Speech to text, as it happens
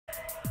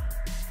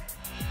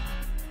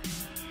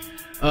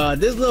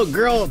This little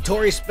girl,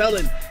 Tori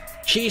Spelling,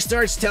 she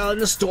starts telling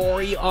the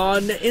story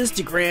on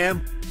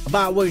Instagram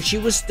about when she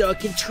was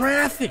stuck in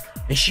traffic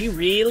and she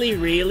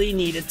really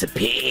needed to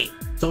pee.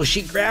 So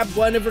she grabbed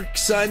one of her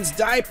son's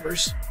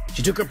diapers.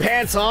 She took her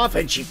pants off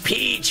and she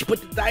peed. She put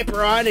the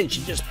diaper on and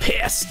she just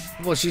pissed.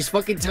 Well, she's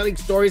fucking telling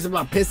stories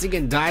about pissing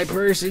in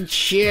diapers and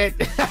shit.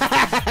 You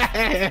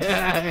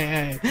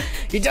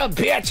dumb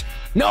bitch.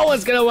 No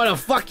one's gonna wanna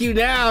fuck you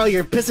now.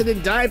 You're pissing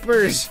in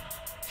diapers.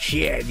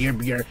 Shit,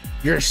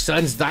 your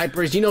son's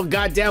diapers. You know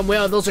goddamn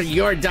well those are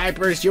your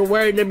diapers. You're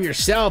wearing them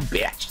yourself,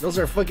 bitch. Those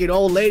are fucking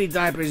old lady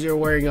diapers you're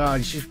wearing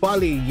on. She's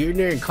probably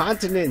urinary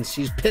incontinence.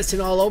 She's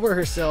pissing all over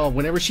herself.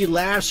 Whenever she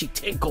laughs, she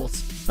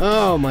tinkles.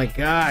 Oh my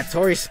god,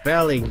 Tori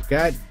Spelling.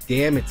 God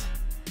damn it.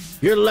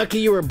 You're lucky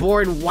you were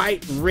born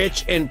white,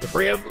 rich, and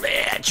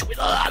privileged with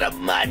a lot of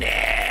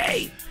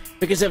money.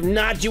 Because if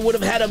not, you would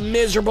have had a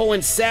miserable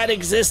and sad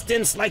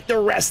existence like the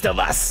rest of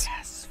us.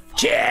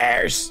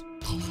 Cheers.